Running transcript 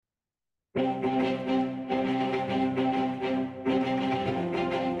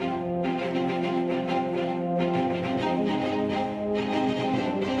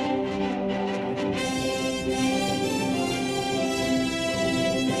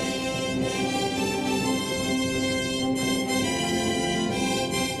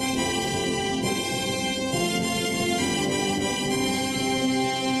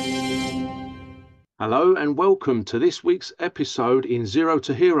Hello and welcome to this week's episode in Zero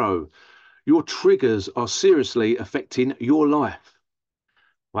to Hero. Your triggers are seriously affecting your life.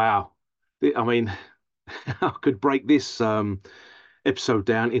 Wow. I mean, I could break this episode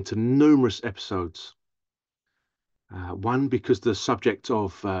down into numerous episodes. One, because the subject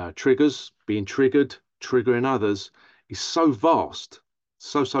of triggers, being triggered, triggering others, is so vast,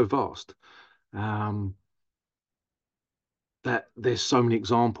 so vast, um, that there's so many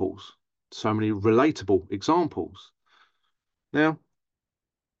examples, so many relatable examples. Now,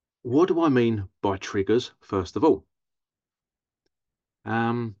 what do I mean by triggers, first of all?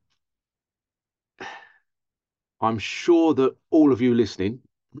 Um, I'm sure that all of you listening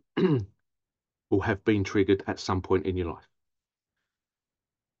will have been triggered at some point in your life.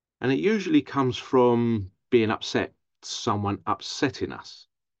 And it usually comes from being upset, someone upsetting us,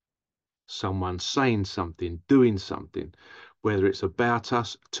 someone saying something, doing something, whether it's about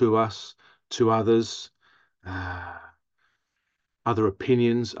us, to others, uh, other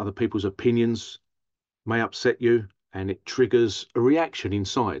opinions, other people's opinions may upset you, and it triggers a reaction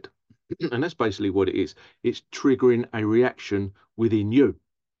inside. And that's basically what it is. It's triggering a reaction within you.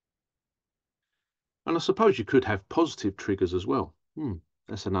 And I suppose you could have positive triggers as well.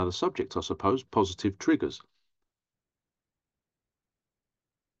 That's another subject, I suppose, positive triggers.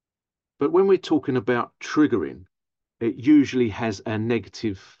 But when we're talking about triggering, it usually has a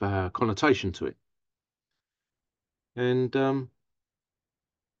negative connotation to it. And and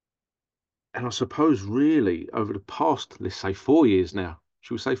I suppose really over the past, let's say 4 years now,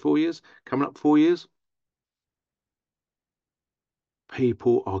 should we say 4 years? Coming up 4 years,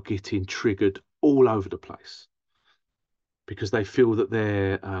 people are getting triggered all over the place because they feel that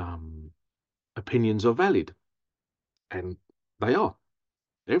their opinions are valid, and they are.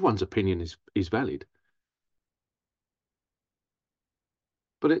 Everyone's opinion is valid,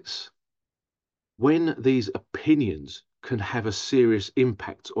 but it's when these opinions can have a serious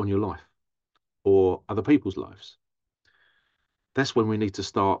impact on your life or other people's lives. That's when we need to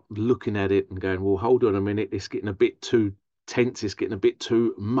start looking at it and going, well, hold on a minute, it's getting a bit too tense, it's getting a bit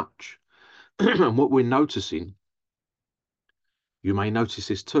too much. And what we're noticing, you may notice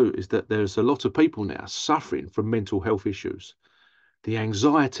this too, is that there's a lot of people now suffering from mental health issues. The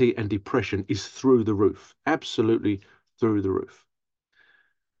anxiety and depression is through the roof, absolutely through the roof.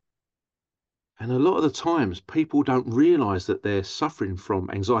 And a lot of the times, people don't realize that they're suffering from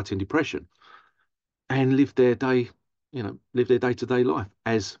anxiety and depression and live their day, live their day-to-day life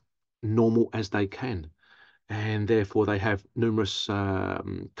as normal as they can. And therefore, they have numerous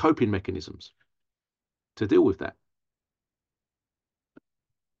coping mechanisms to deal with that.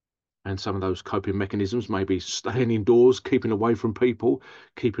 And some of those coping mechanisms may be staying indoors, keeping away from people,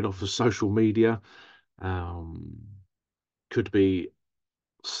 keeping off of social media, um, could be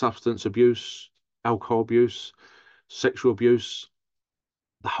substance abuse, alcohol abuse, sexual abuse,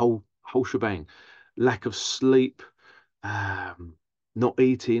 the whole shebang. Lack of sleep, um, not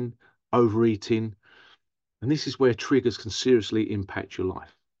eating, overeating, and this is where triggers can seriously impact your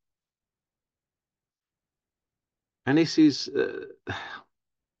life. And this is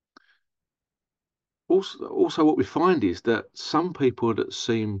also what we find is that some people that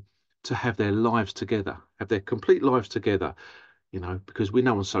seem to have their lives together, have their complete lives together, because we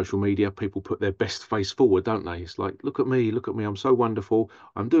know on social media people put their best face forward, don't they? It's like, look at me, I'm so wonderful,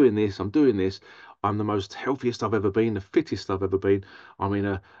 I'm doing this, I'm doing this, I'm the most healthiest I've ever been, the fittest I've ever been, I'm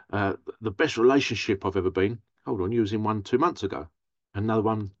in the best relationship I've ever been. Hold on, you was in one 2 months ago, another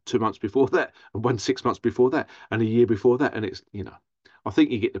one 2 months before that, and one 6 months before that, and a year before that, and it's, I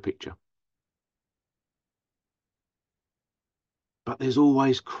think you get the picture. But there's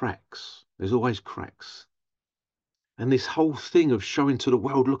always cracks. There's always cracks. And this whole thing of showing to the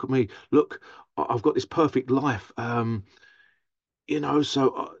world, look at me, look, I've got this perfect life. So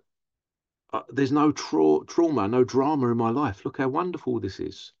there's no trauma, no drama in my life. Look how wonderful this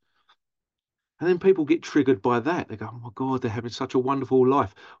is. And then people get triggered by that. They go, oh my God, they're having such a wonderful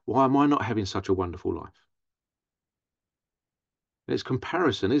life. Why am I not having such a wonderful life? And it's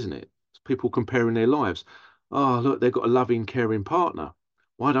comparison, isn't it? It's people comparing their lives. Oh, look, they've got a loving, caring partner.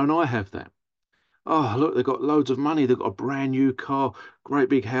 Why don't I have that? Oh, look, they've got loads of money. They've got a brand new car, great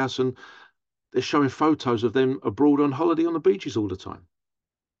big house, and they're showing photos of them abroad on holiday on the beaches all the time.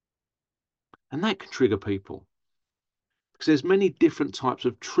 And that can trigger people because there's many different types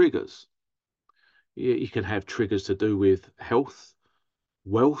of triggers. You can have triggers to do with health,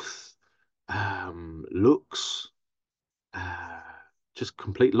 wealth, looks, uh, just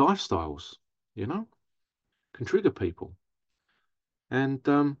complete lifestyles, you know, can trigger people. And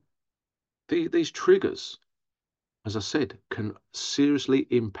these triggers, as I said, can seriously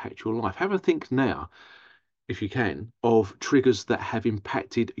impact your life. Have a think now, if you can, of triggers that have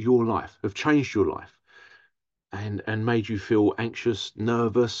impacted your life, have changed your life, and made you feel anxious,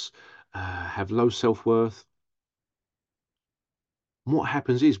 nervous, have low self-worth. And what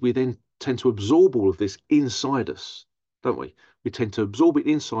happens is we then tend to absorb all of this inside us, don't we? We tend to absorb it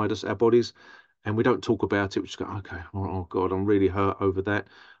inside us, our bodies, and we don't talk about it. We just go, okay, oh God, I'm really hurt over that.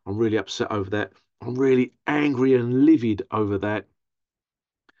 I'm really upset over that. I'm really angry and livid over that.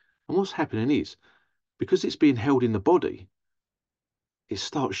 And what's happening is, because it's being held in the body, it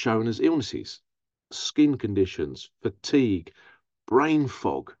starts showing as illnesses, skin conditions, fatigue, brain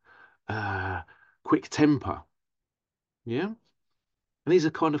fog, uh, quick temper. Yeah. And these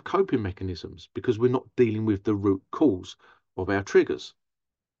are kind of coping mechanisms because we're not dealing with the root cause of our triggers.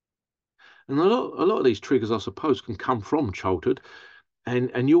 And a lot of these triggers, I suppose, can come from childhood.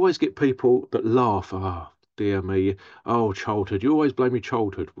 And you always get people that laugh, oh, dear me, oh, childhood, you always blame your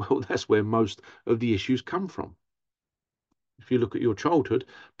childhood. Well, that's where most of the issues come from. If you look at your childhood,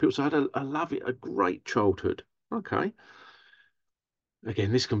 people say, I love it, a great childhood. Okay.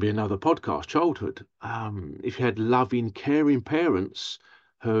 Again, this can be another podcast, childhood. If you had loving, caring parents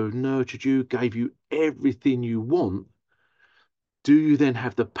who nurtured you, gave you everything you want, do you then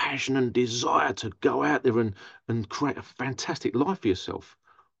have the passion and desire to go out there and create a fantastic life for yourself?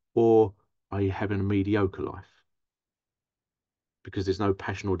 Or are you having a mediocre life? Because there's no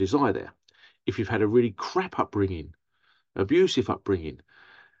passion or desire there. If you've had a really crap upbringing, abusive upbringing,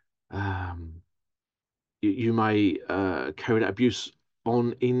 um, you may carry that abuse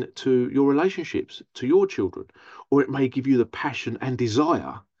on into your relationships, to your children, or it may give you the passion and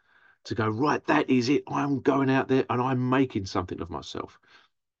desire to go, right, that is it. I'm going out there and I'm making something of myself.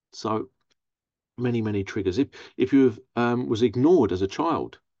 So many triggers. If you was ignored as a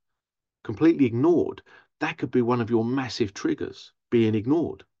child, completely ignored, that could be one of your massive triggers, being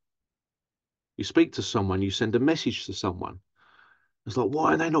ignored. You speak to someone, you send a message to someone. It's like,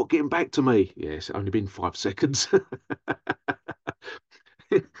 why are they not getting back to me? Yes, only been 5 seconds.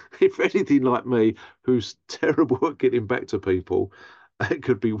 If anything like me, who's terrible at getting back to people, it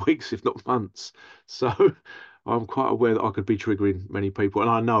could be weeks, if not months. So I'm quite aware that I could be triggering many people,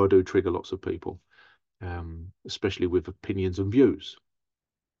 and I know I do trigger lots of people, especially with opinions and views.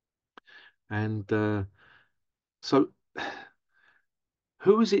 And so,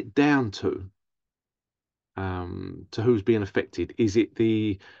 who is it down to who's being affected? Is it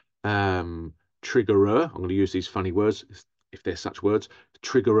the um, triggerer? I'm going to use these funny words, if they're such words,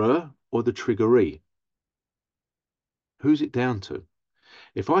 triggerer or the triggeree? Who's it down to?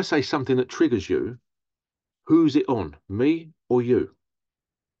 If I say something that triggers you, who's it on, me or you?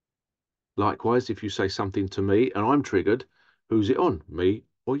 Likewise, if you say something to me and I'm triggered, who's it on, me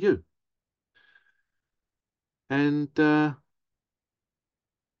or you? And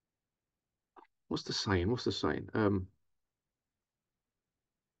what's the saying? What's the saying?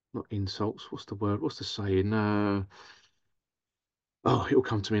 Not insults. What's the word? What's the saying? Oh, it'll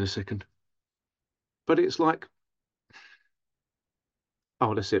come to me in a second. But it's like,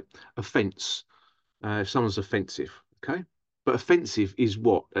 oh, that's it. Offense. If someone's offensive, okay. But offensive is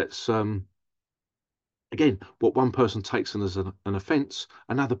what? It's again, what one person takes as an offense,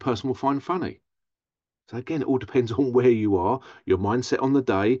 another person will find funny. So again, it all depends on where you are, your mindset on the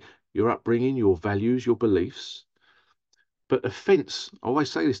day, your upbringing, your values, your beliefs. But offense, I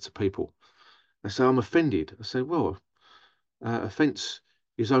always say this to people. They say, I'm offended. I say, well, offense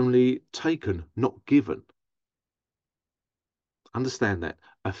is only taken, not given. Understand that.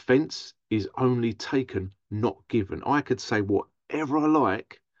 Offense is only taken, not given. I could say whatever I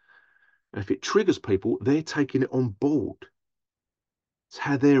like, and if it triggers people, they're taking it on board. It's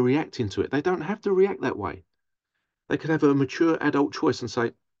how they're reacting to it. They don't have to react that way. They could have a mature adult choice and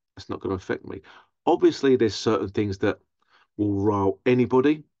say, that's not going to affect me. Obviously, there's certain things that will rile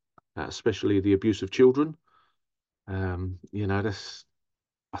anybody, especially the abuse of children. That's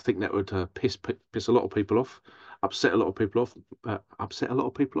I think that would piss a lot of people off, upset a lot of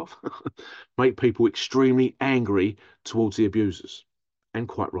people off, make people extremely angry towards the abusers, and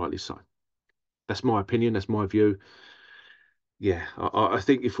quite rightly so. That's my opinion. That's my view. Yeah, I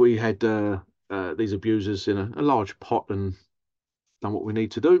think if we had these abusers in a large pot and done what we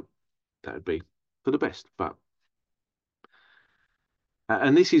need to do, that would be for the best. But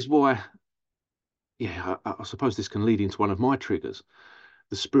and this is why, yeah, I suppose this can lead into one of my triggers,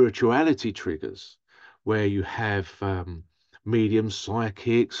 the spirituality triggers, where you have mediums,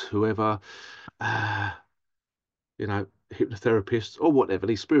 psychics, whoever, uh, hypnotherapists or whatever,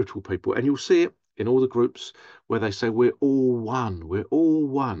 these spiritual people, and you'll see it in all the groups where they say we're all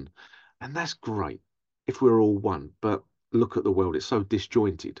one, and that's great. if we're all one, but look at the world, it's so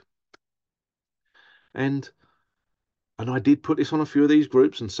disjointed. And I did put this on a few of these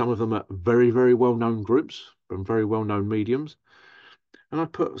groups, and some of them are very, very well-known groups from very well-known mediums. And I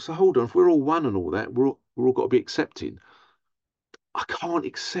put, so hold on, if we're all one and all that, we're all got to be accepting. I can't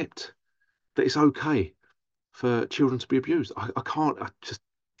accept that it's okay for children to be abused. I can't. I just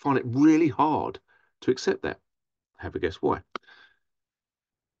find it really hard to accept that. Have a guess why?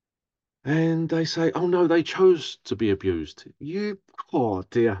 And they say, "Oh no, they chose to be abused." Oh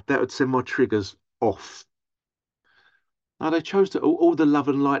dear, that would send my triggers off. No, they chose to. All the love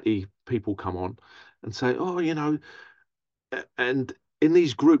and lighty people come on and say, "Oh, and in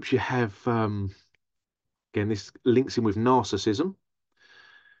these groups you have again this links in with narcissism.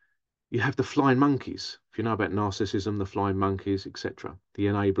 You have the flying monkeys. If you know about narcissism, the flying monkeys, etc., the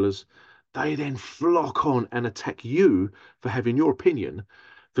enablers, they then flock on and attack you for having your opinion,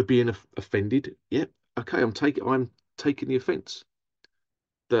 for being offended. Yep, okay, I'm taking the offence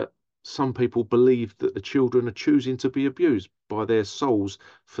that some people believe that the children are choosing to be abused by their souls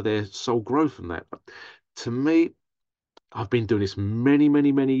for their soul growth and that. To me, I've been doing this many,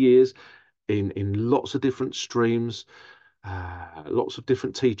 many, many years in lots of different streams, lots of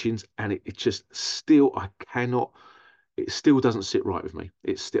different teachings, and it just still I cannot. It still doesn't sit right with me.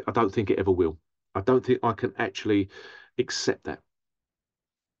 It's still, I don't think it ever will. I don't think I can actually accept that.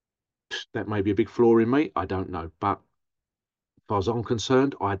 That may be a big flaw in me. I don't know, but as far as I'm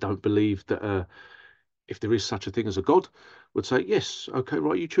concerned, I don't believe that if there is such a thing as a God, would say, yes, okay,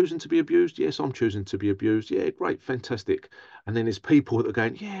 right, you choosing to be abused? Yes, I'm choosing to be abused. Yeah, great, fantastic. And then there's people that are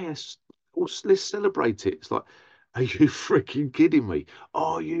going, yes, let's celebrate it. It's like, are you freaking kidding me?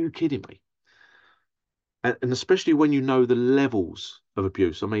 Are you kidding me? And especially when you know the levels of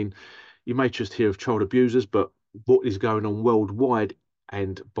abuse. I mean, you may just hear of child abusers, but what is going on worldwide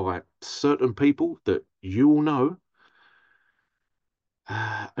and by certain people that you all know,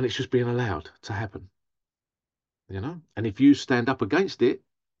 and it's just being allowed to happen, And if you stand up against it,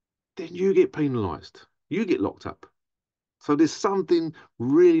 then you get penalised, you get locked up. So there's something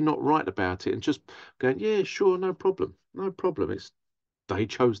really not right about it, and just going, yeah, sure, no problem, no problem. It's they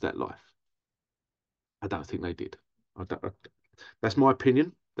chose that life. I don't think they did. That's my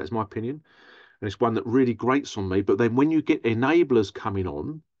opinion. That's my opinion. And it's one that really grates on me. But then when you get enablers coming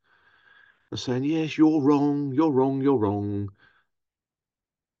on and saying, yes, you're wrong, you're wrong, you're wrong,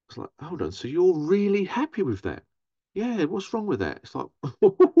 it's like, hold on, so you're really happy with that? Yeah, what's wrong with that? It's like,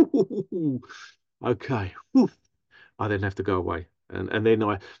 okay. Whew. I then have to go away. And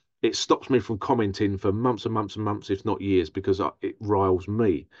then it stops me from commenting for months and months and months, if not years, because it riles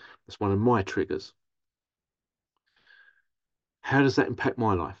me. That's one of my triggers. How does that impact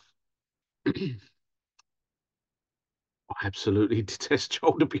my life? I absolutely detest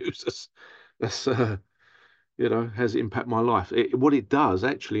child abusers. That's has impact my life. What it does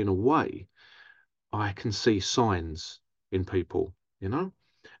actually, in a way, I can see signs in people, and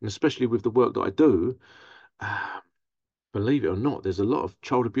especially with the work that I do. Uh, Believe it or not, there's a lot of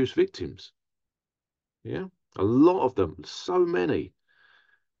child abuse victims. Yeah, a lot of them, so many,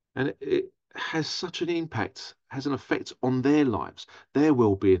 and it has such an impact, has an effect on their lives, their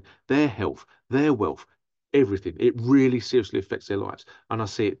well-being, their health, their wealth, everything. It really seriously affects their lives, and I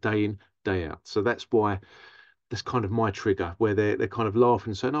see it day in, day out. So that's why that's kind of my trigger, where they're kind of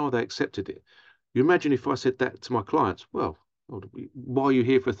laughing and saying, "Oh, they accepted it." You imagine if I said that to my clients? Well, why are you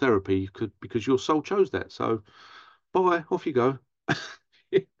here for therapy? Because your soul chose that. So bye, off you go.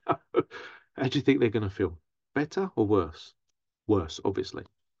 You know? How do you think they're going to feel? Better or worse? Worse, obviously.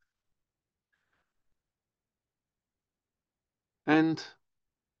 And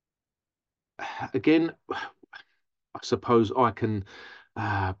again, I suppose I can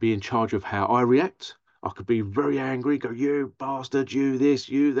be in charge of how I react. I could be very angry, go, you bastard, you this,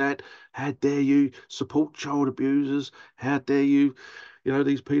 you that. How dare you support child abusers? How dare you,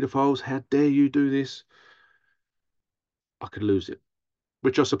 these paedophiles, how dare you do this? I could lose it,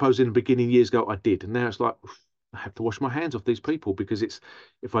 which I suppose in the beginning years ago I did. And now it's like, I have to wash my hands off these people because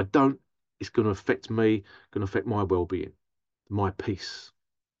if I don't, it's going to affect me, going to affect my well being, my peace.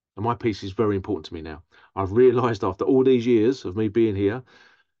 And my peace is very important to me now. I've realized after all these years of me being here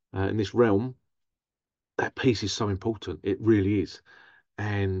in this realm, that peace is so important. It really is.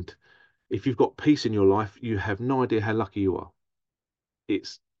 And if you've got peace in your life, you have no idea how lucky you are.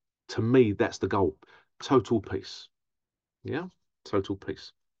 It's To me, that's the goal. Total peace. Yeah, total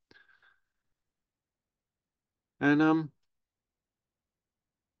peace. And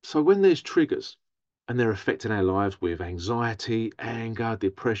so when there's triggers and they're affecting our lives with anxiety, anger,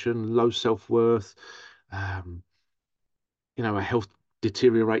 depression, low self-worth, um, our health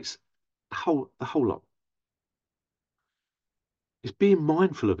deteriorates, the whole lot. It's being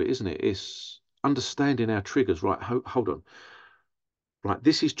mindful of it, isn't it? It's understanding our triggers. Right, hold on. Right,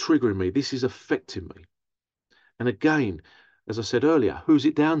 this is triggering me. This is affecting me. And again, as I said earlier, who's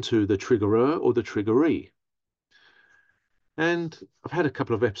it down to, the triggerer or the triggeree? And I've had a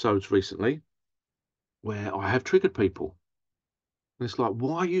couple of episodes recently where I have triggered people. And it's like,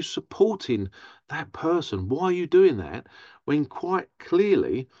 why are you supporting that person? Why are you doing that when quite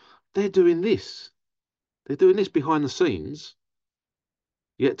clearly they're doing this? They're doing this behind the scenes,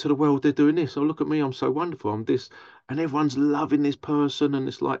 yet to the world they're doing this. Oh, look at me, I'm so wonderful, I'm this. And everyone's loving this person. And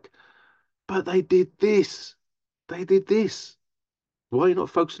it's like, but they did this. They did this. Why are you not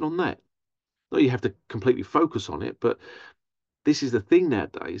focusing on that? Not you have to completely focus on it, but this is the thing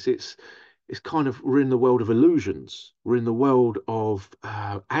nowadays. It's kind of, we're in the world of illusions. We're in the world of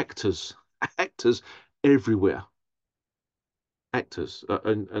actors, actors everywhere, actors,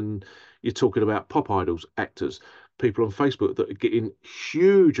 and you're talking about pop idols, actors, people on Facebook that are getting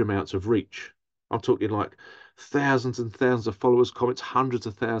huge amounts of reach. I'm talking like thousands and thousands of followers, comments, hundreds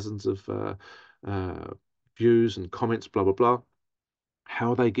of thousands of uh, views and comments, blah blah blah.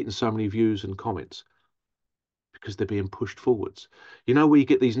 How are they getting so many views and comments? Because they're being pushed forwards. You know, where you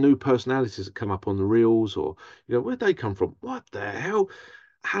get these new personalities that come up on the reels, or you know, where'd they come from? What the hell?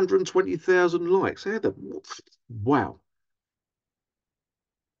 120,000 likes. How the wow.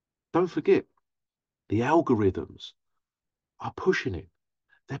 Don't forget, the algorithms are pushing it.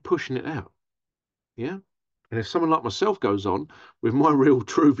 They're pushing it out. Yeah. And if someone like myself goes on with my real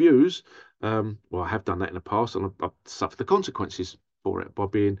true views, well, I have done that in the past, and I've suffered the consequences for it by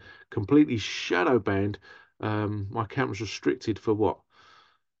being completely shadow banned. My account was restricted for what?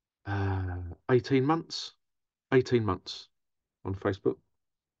 18 months. 18 months on Facebook.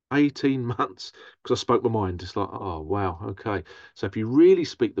 18 months because I spoke my mind. It's like, oh, wow, okay. So if you really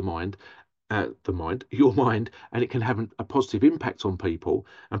speak your mind, and it can have a positive impact on people,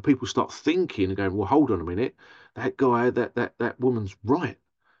 and people start thinking and going, well, hold on a minute, that guy, that woman's right,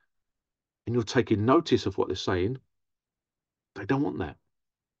 and you're taking notice of what they're saying. They don't want that.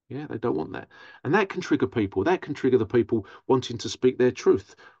 Yeah, they don't want that. And that can trigger people. That can trigger the people wanting to speak their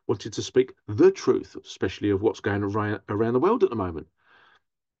truth, wanting to speak the truth, especially of what's going around the world at the moment.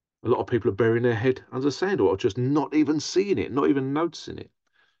 A lot of people are burying their head under the sand, or just not even seeing it, not even noticing it.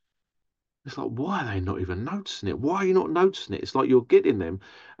 It's like, why are they not even noticing it? Why are you not noticing it? It's like you're getting them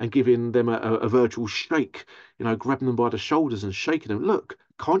and giving them a virtual shake, you know, grabbing them by the shoulders and shaking them. Look,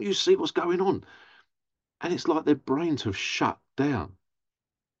 can't you see what's going on? And it's like their brains have shut down.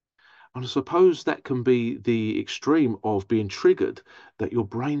 And I suppose that can be the extreme of being triggered, that your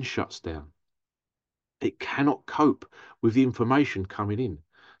brain shuts down. It cannot cope with the information coming in.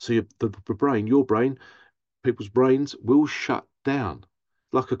 So the brain, your brain, people's brains will shut down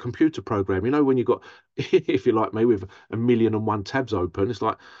like a computer program. You know, when you've got, if you're like me, with 1,000,001 tabs open, it's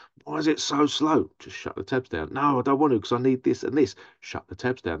like, why is it so slow? Just shut the tabs down. No, I don't want to because I need this and this. Shut the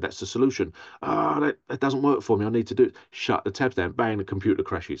tabs down. That's the solution. Oh, that doesn't work for me. I need to do it. Shut the tabs down. Bang, the computer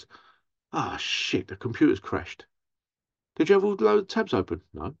crashes. Ah, shit, the computer's crashed. Did you have all the tabs open?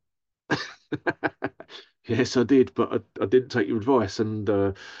 No. Yes, I did, but I didn't take your advice, and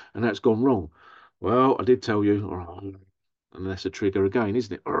that's gone wrong. Well, I did tell you. Oh, and that's a trigger again,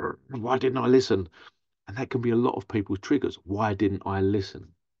 isn't it? Urgh, why didn't I listen? And that can be a lot of people's triggers. Why didn't I listen?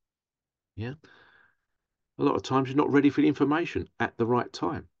 Yeah. A lot of times you're not ready for the information at the right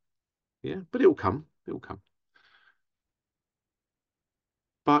time. Yeah. But it'll come. It'll come.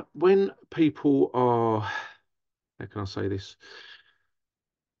 But when people are, how can I say this?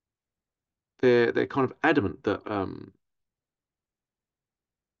 They're kind of adamant that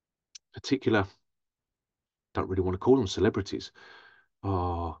particular, don't really want to call them celebrities.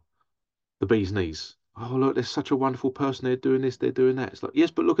 Oh, the bee's knees. Oh, look, there's such a wonderful person. They're doing this, they're doing that. It's like, yes,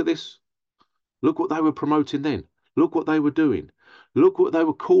 but look at this. Look what they were promoting then. Look what they were doing. Look what they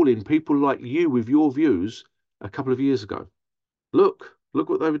were calling people like you with your views a couple of years ago. Look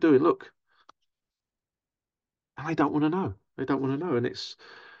what they were doing. Look. And they don't want to know. They don't want to know. And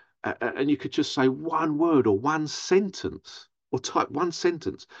and you could just say one word or one sentence or type one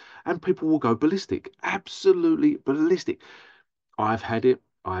sentence and people will go ballistic. Absolutely ballistic. I've had it.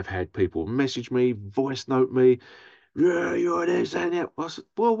 I've had people message me, voice note me. Yeah, you're this and that. I said,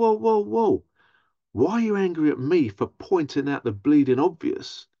 whoa, whoa, whoa, whoa. Why are you angry at me for pointing out the bleeding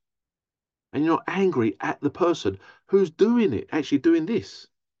obvious? And you're not angry at the person who's doing it, actually doing this.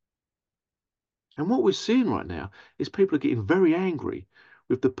 And what we're seeing right now is people are getting very angry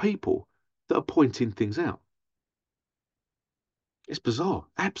with the people that are pointing things out. It's bizarre,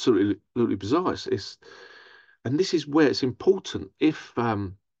 absolutely bizarre. And this is where it's important if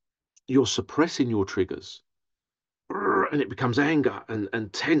you're suppressing your triggers and it becomes anger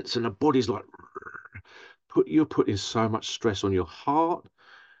and tense, and the body's like, you're putting so much stress on your heart,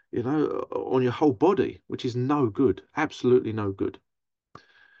 on your whole body, which is no good, absolutely no good.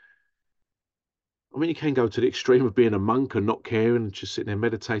 I mean, you can go to the extreme of being a monk and not caring and just sitting there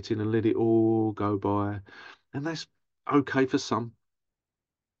meditating and let it all go by. And that's okay for some.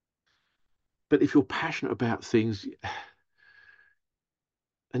 But if you're passionate about things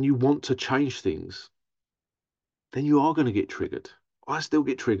and you want to change things, then you are going to get triggered. I still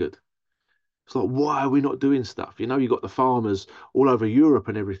get triggered. It's like, why are we not doing stuff? You've got the farmers all over Europe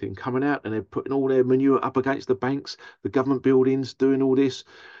and everything coming out and they're putting all their manure up against the banks, the government buildings, doing all this.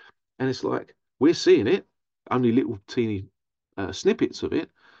 And it's like, we're seeing it, only little teeny snippets of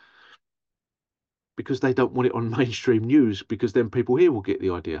it, because they don't want it on mainstream news, because then people here will get the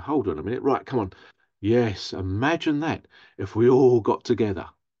idea. Hold on a minute. Right, come on. Yes, imagine that if we all got together,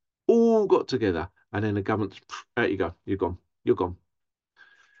 and then the government, out you go, you're gone, you're gone.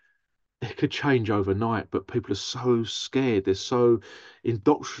 It could change overnight, but people are so scared. They're so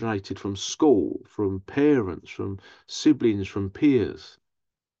indoctrinated from school, from parents, from siblings, from peers.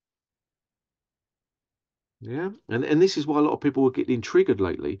 Yeah. And this is why a lot of people are getting triggered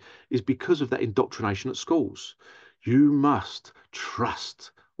lately, is because of that indoctrination at schools. You must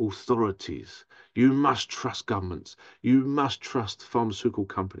trust authorities. You must trust governments. You must trust pharmaceutical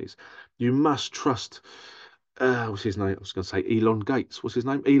companies. You must trust, what's his name? I was going to say Elon Gates. What's his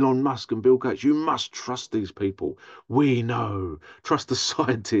name? Elon Musk and Bill Gates. You must trust these people. We know. Trust the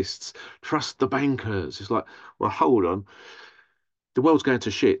scientists. Trust the bankers. It's like, well, hold on. The world's going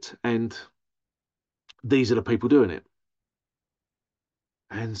to shit, and these are the people doing it.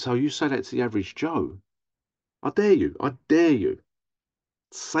 And so you say that to the average Joe. I dare you,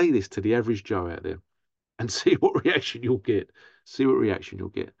 say this to the average Joe out there and see what reaction you'll get. See what reaction you'll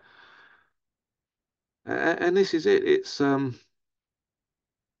get. And this is it. It's a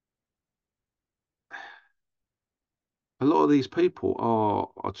lot of these people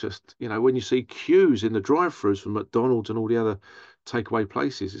are just, when you see queues in the drive-throughs from McDonald's and all the other takeaway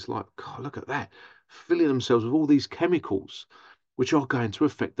places, it's like, God, look at that, filling themselves with all these chemicals which are going to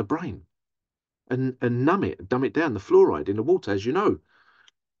affect the brain and dumb it down. The fluoride in the water, as you know,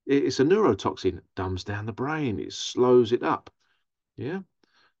 it's a neurotoxin. It dumbs down the brain. It slows it up. Yeah.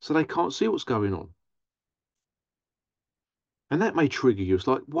 So they can't see what's going on. And that may trigger you. It's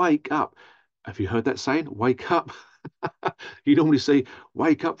like, wake up. Have you heard that saying? Wake up. You normally say,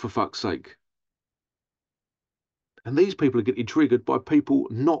 wake up for fuck's sake. And these people are getting triggered by people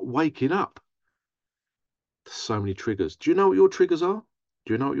not waking up. So many triggers. Do you know what your triggers are?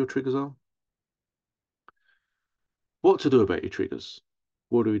 Do you know what your triggers are? What to do about your triggers?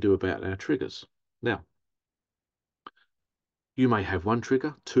 What do we do about our triggers? Now, you may have one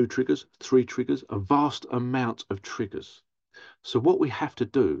trigger, two triggers, three triggers, a vast amount of triggers. So what we have to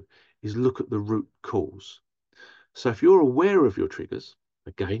do is look at the root cause. So if you're aware of your triggers,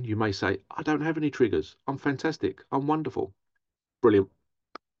 again, you may say, I don't have any triggers. I'm fantastic. I'm wonderful. Brilliant.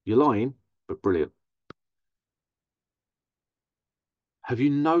 You're lying, but brilliant. Have you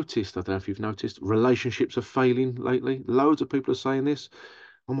noticed, I don't know if you've noticed, relationships are failing lately? Loads of people are saying this.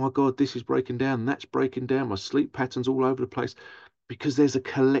 Oh my God, this is breaking down. That's breaking down. My sleep patterns all over the place, because there's a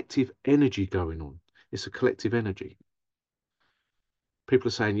collective energy going on. It's a collective energy. People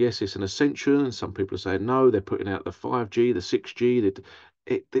are saying, yes, it's an ascension. And some people are saying, no, they're putting out the 5G, the 6G.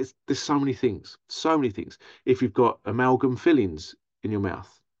 There's so many things, so many things. If you've got amalgam fillings in your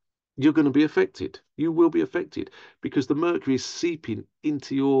mouth, you're going to be affected. You will be affected, because the mercury is seeping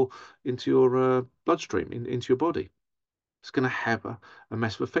into your bloodstream, into your body. It's going to have a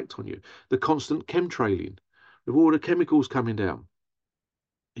massive effect on you. The constant chemtrailing, with all the chemicals coming down,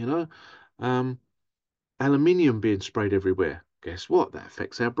 you know, um, aluminium being sprayed everywhere. Guess what? That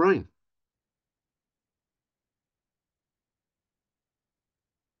affects our brain.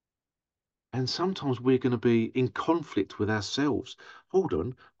 And sometimes we're going to be in conflict with ourselves. Hold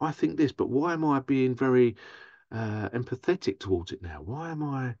on, I think this, but why am I being very empathetic towards it now? Why am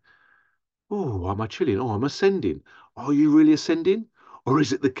I chilling? Oh, I'm ascending. Are you really ascending? Or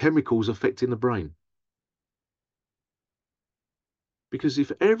is it the chemicals affecting the brain? Because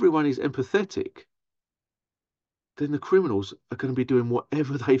if everyone is empathetic, then the criminals are going to be doing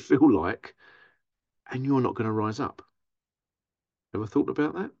whatever they feel like, and you're not going to rise up. Ever thought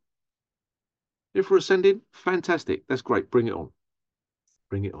about that? If we're ascending, fantastic. That's great. Bring it on.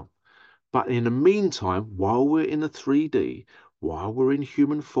 Bring it on. But in the meantime, while we're in the 3D, while we're in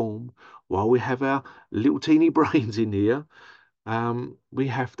human form, while we have our little teeny brains in here, we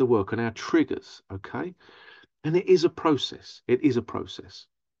have to work on our triggers, okay? And it is a process. It is a process.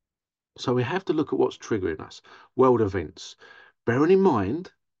 So we have to look at what's triggering us. World events. Bearing in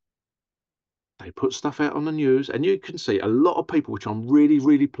mind, they put stuff out on the news, and you can see a lot of people, which I'm really,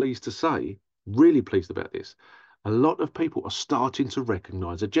 really pleased to say, really pleased about this. A lot of people are starting to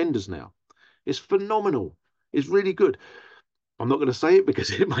recognize agendas now. It's phenomenal. It's really good. I'm not going to say it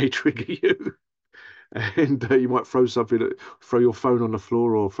because it may trigger you, and you might throw your phone on the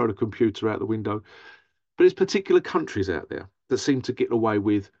floor or throw the computer out the window. But there's particular countries out there that seem to get away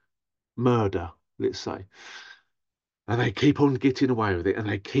with murder, let's say. And they keep on getting away with it, and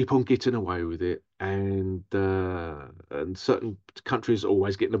they keep on getting away with it, and certain countries are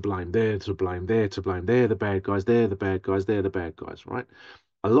always getting the blame. They're to blame. They're to blame. They're the bad guys. They're the bad guys. They're the bad guys. Right?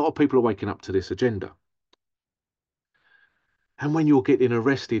 A lot of people are waking up to this agenda. And when you're getting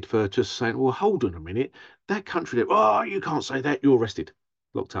arrested for just saying, "Well, hold on a minute, that country, oh, you can't say that. You're arrested,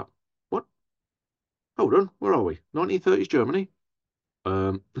 locked up." What? Hold on. Where are we? 1930s Germany.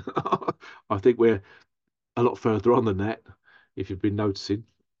 Um, I think we're a lot further on than that, if you've been noticing.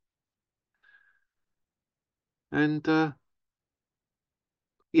 And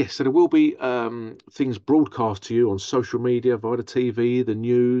yes, so there will be things broadcast to you on social media, via the TV, the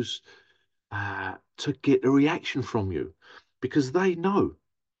news, to get a reaction from you because they know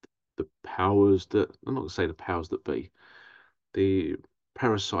the powers that, I'm not going to say the powers that be, the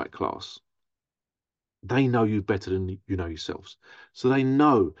parasite class. They know you better than you know yourselves. So they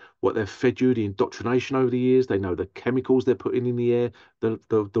know what they've fed you, the indoctrination over the years. They know the chemicals they're putting in the air,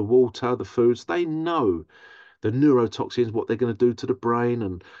 the water, the foods. They know the neurotoxins, what they're going to do to the brain,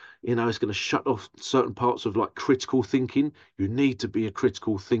 and it's going to shut off certain parts of like critical thinking. You need to be a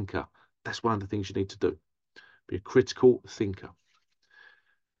critical thinker. That's one of the things you need to do. Be a critical thinker.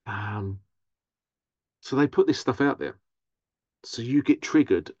 Um, so they put this stuff out there. So you get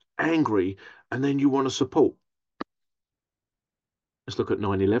triggered, angry, and then you want to support. Let's look at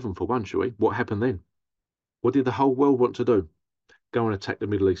 9/11 for one, shall we? What happened then? What did the whole world want to do? Go and attack the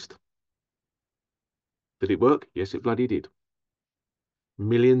Middle East. Did it work? Yes, it bloody did.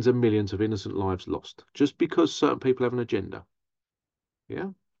 Millions and millions of innocent lives lost just because certain people have an agenda. Yeah.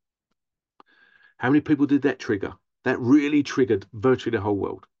 How many people did that trigger? That really triggered virtually the whole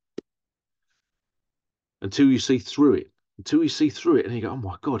world until you see through it. Until you see through it and you go, oh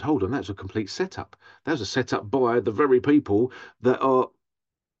my God, hold on, that's a complete setup. That was a setup by the very people that are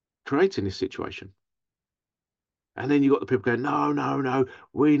creating this situation. And then you got the people going, no, no, no,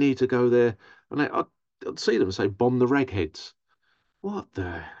 we need to go there. And I'd see them say, bomb the ragheads. What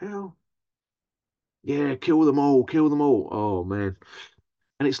the hell? Yeah, kill them all, kill them all. Oh man.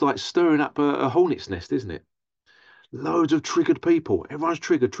 And it's like stirring up a hornet's nest, isn't it? Loads of triggered people. Everyone's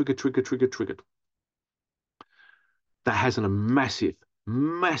triggered, triggered, triggered, triggered, triggered. That has a massive,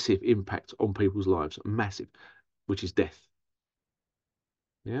 massive impact on people's lives. Massive, which is death.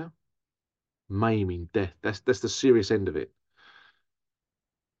 Yeah. Maiming, death. That's the serious end of it.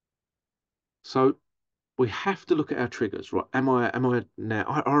 So we have to look at our triggers, right? Am I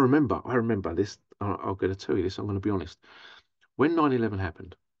now? I remember this. I'm going to tell you this. I'm going to be honest. When 9/11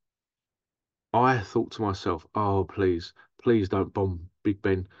 happened, I thought to myself, oh, please, please don't bomb Big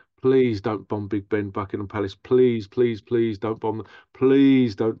Ben. Please don't bomb Big Ben, Buckingham Palace. Please, please, please don't bomb them.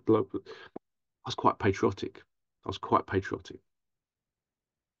 Please don't blow. I was quite patriotic. I was quite patriotic.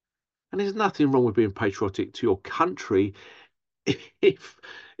 And there's nothing wrong with being patriotic to your country if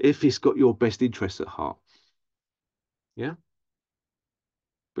if it's got your best interests at heart. Yeah.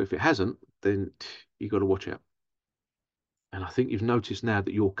 But if it hasn't, then you got to watch out. And I think you've noticed now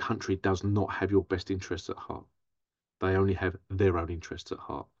that your country does not have your best interests at heart. They only have their own interests at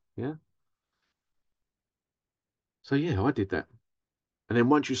heart. Yeah. So yeah, I did that. And then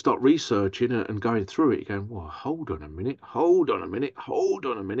once you start researching and going through it, you're going, well, hold on a minute, hold on a minute, hold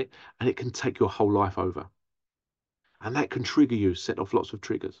on a minute. And it can take your whole life over. And that can trigger you, set off lots of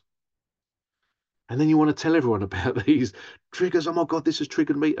triggers. And then you want to tell everyone about these triggers. Oh my God, this has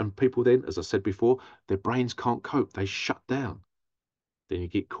triggered me. And people then, as I said before, their brains can't cope. They shut down. Then you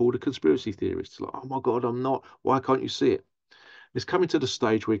get called a conspiracy theorist. Like, oh my God, I'm not. Why can't you see it? It's coming to the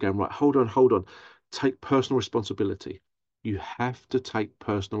stage where you're going, right, hold on, hold on. Take personal responsibility. You have to take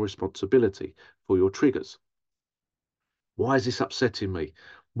personal responsibility for your triggers. Why is this upsetting me?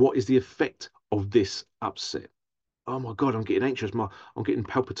 What is the effect of this upset? Oh my God, I'm getting anxious. I'm getting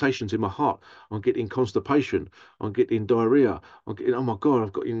palpitations in my heart. I'm getting constipation. I'm getting diarrhea. I'm getting, oh my God,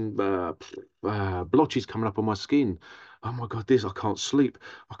 I've got blotches coming up on my skin. Oh my God, this, I can't sleep.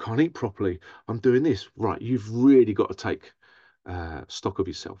 I can't eat properly. I'm doing this. Right, you've really got to take stock of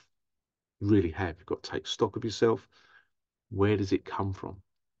yourself. You really have. You've got to take stock of yourself. Where does it come from?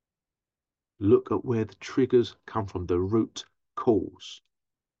 Look at where the triggers come from, the root cause.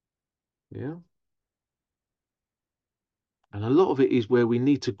 Yeah. And a lot of it is where we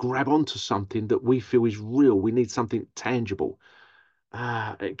need to grab onto something that we feel is real. We need something tangible.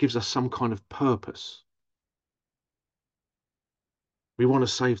 It gives us some kind of purpose. We want to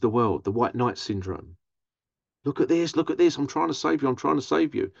save the world, the white knight syndrome. Look at this, look at this. I'm trying to save you. I'm trying to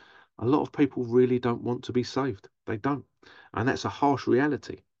save you. A lot of people really don't want to be saved. They don't. And that's a harsh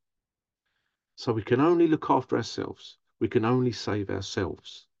reality. So we can only look after ourselves. We can only save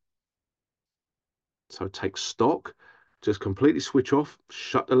ourselves. So take stock, just completely switch off,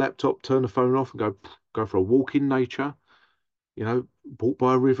 shut the laptop, turn the phone off, and go for a walk in nature. Walk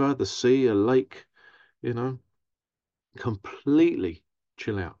by a river, the sea, a lake. You know, completely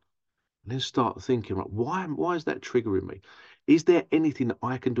chill out, and then start thinking, like, why is that triggering me? Is there anything that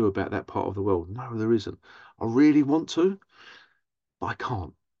I can do about that part of the world? No, there isn't. I really want to, but I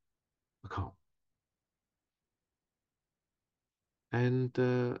can't. I can't.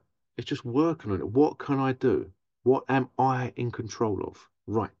 And it's just working on it. What can I do? What am I in control of?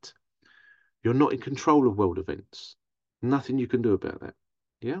 Right. You're not in control of world events. Nothing you can do about that.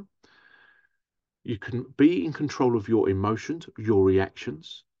 Yeah. You can be in control of your emotions, your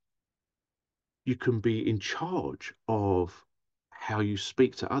reactions. You can be in charge of how you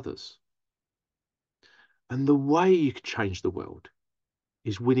speak to others. And the way you can change the world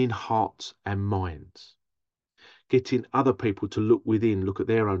is winning hearts and minds, getting other people to look within, look at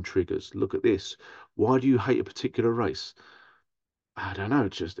their own triggers, look at this. Why do you hate a particular race? I don't know.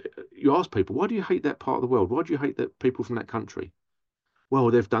 It's just you ask people, why do you hate that part of the world? Why do you hate that people from that country?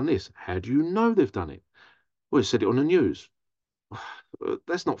 Well, they've done this. How do you know they've done it? Well, they said it on the news.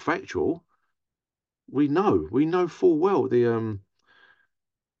 That's not factual. We know full well the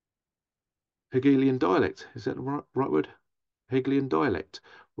Hegelian dialect. Is that the right word? Hegelian dialect,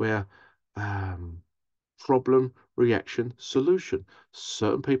 where um, problem, reaction, solution.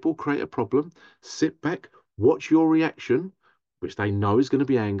 Certain people create a problem, sit back, watch your reaction, which they know is going to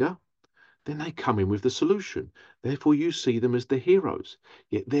be anger. Then they come in with the solution. Therefore, you see them as the heroes.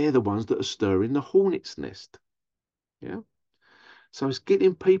 Yet they're the ones that are stirring the hornet's nest. Yeah. So it's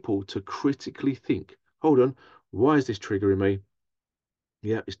getting people to critically think. Hold on, why is this triggering me?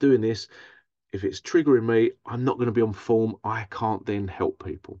 Yeah, it's doing this. If it's triggering me, I'm not going to be on form. I can't then help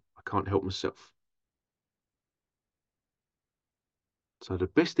people. I can't help myself. So the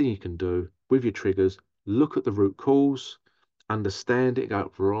best thing you can do with your triggers, look at the root cause, understand it,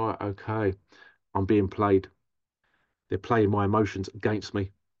 go, right, okay, I'm being played. They're playing my emotions against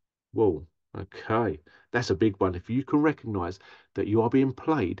me. Whoa, okay. That's a big one. If you can recognize that you are being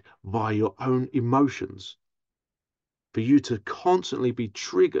played by your own emotions, for you to constantly be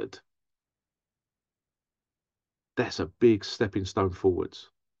triggered, that's a big stepping stone forwards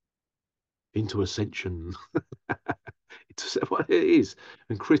into ascension. It's what it is,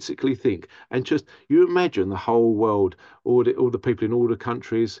 and critically think, and just you imagine the whole world, all the people in all the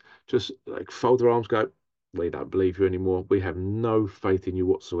countries, just like fold their arms, go, we don't believe you anymore. We have no faith in you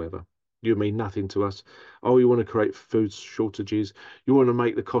whatsoever. You mean nothing to us. Oh, you want to create food shortages. You want to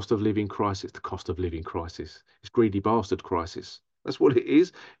make the cost of living crisis the cost of living crisis. It's greedy bastard crisis. That's what it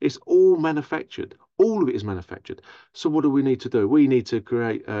is. It's all manufactured. All of it is manufactured. So what do we need to do? We need to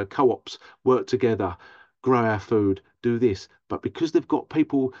create co-ops, work together, grow our food, do this. But because they've got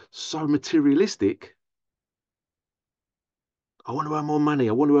people so materialistic, I want to earn more money.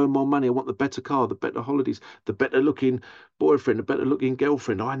 I want to earn more money. I want the better car, the better holidays, the better looking boyfriend, the better looking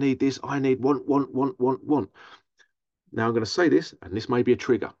girlfriend. I need this. I need want. Now I'm going to say this, and this may be a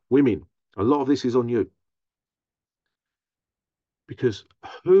trigger. Women, a lot of this is on you because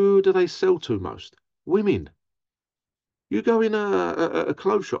who do they sell to most? Women. You go in a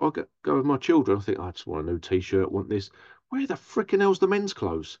clothes shop. Go with my children. I think I just want a new T-shirt. Want this? Where the frickin' hell's the men's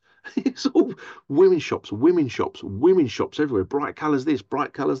clothes? It's all women's shops, women's shops, women's shops everywhere. Bright colours this,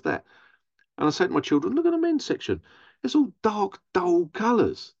 bright colours that. And I say to my children, look at the men's section. It's all dark, dull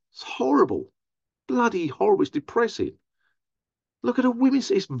colours. It's horrible, bloody horrible. It's depressing. Look at the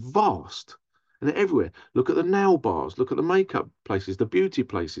women's. It's vast. And they're everywhere. Look at the nail bars. Look at the makeup places, the beauty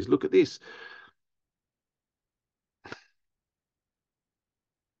places. Look at this.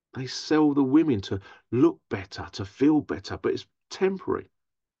 They sell the women to look better, to feel better, but it's temporary.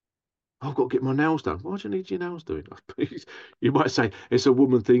 I've got to get my nails done. Why do you need your nails doing? You might say it's a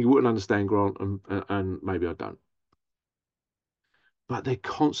woman thing. You wouldn't understand, Grant, and maybe I don't. But they're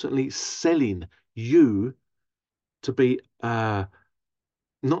constantly selling you to be not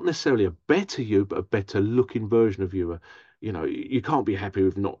necessarily a better you, but a better looking version of you. You can't be happy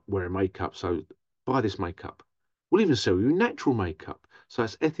with not wearing makeup, so buy this makeup. We'll even sell you natural makeup, so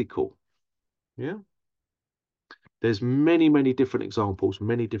it's ethical. Yeah. There's many, many different examples,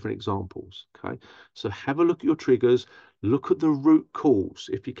 many different examples. Okay. So have a look at your triggers, look at the root cause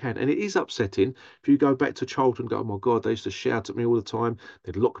if you can. And it is upsetting if you go back to childhood and go, oh my God, they used to shout at me all the time.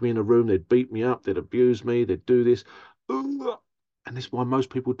 They'd lock me in a room, they'd beat me up, they'd abuse me, they'd do this. Ugh. And that's why most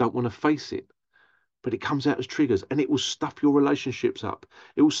people don't want to face it. But it comes out as triggers and it will stuff your relationships up.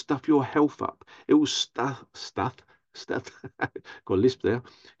 It will stuff your health up. It will stuff, got a lisp there.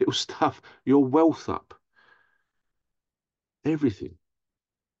 It will stuff your wealth up. Everything.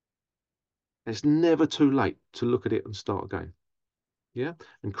 It's never too late to look at it and start again. Yeah.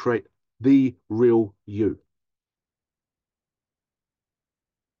 And create the real you.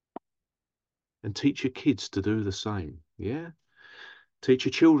 And teach your kids to do the same. Yeah. Teach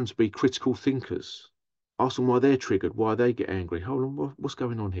your children to be critical thinkers. Ask them why they're triggered, why they get angry. Hold on, what's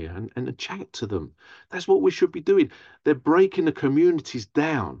going on here? And chat to them. That's what we should be doing. They're breaking the communities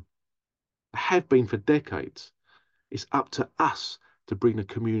down. They have been for decades. It's up to us to bring the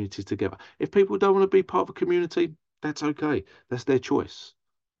communities together. If people don't want to be part of a community, that's okay. That's their choice.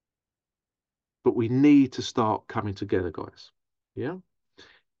 But we need to start coming together, guys. Yeah.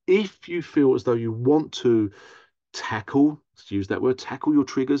 If you feel as though you want to tackle, let's use that word, tackle your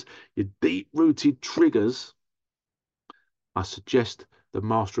triggers, your deep rooted triggers, I suggest the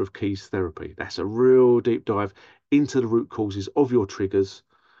Master of Keys therapy. That's a real deep dive into the root causes of your triggers.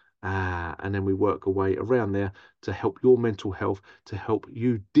 And then we work a way around there to help your mental health, to help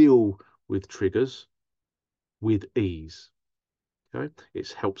you deal with triggers with ease. Okay,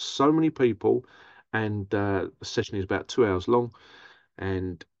 it's helped so many people, and the session is about 2 hours long,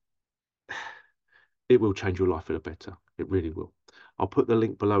 and it will change your life for the better. It really will. I'll put the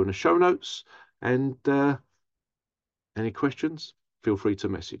link below in the show notes, and any questions, feel free to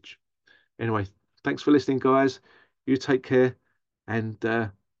message. Anyway, thanks for listening, guys. You take care, and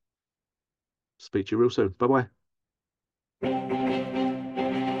speak to you real soon. Bye bye.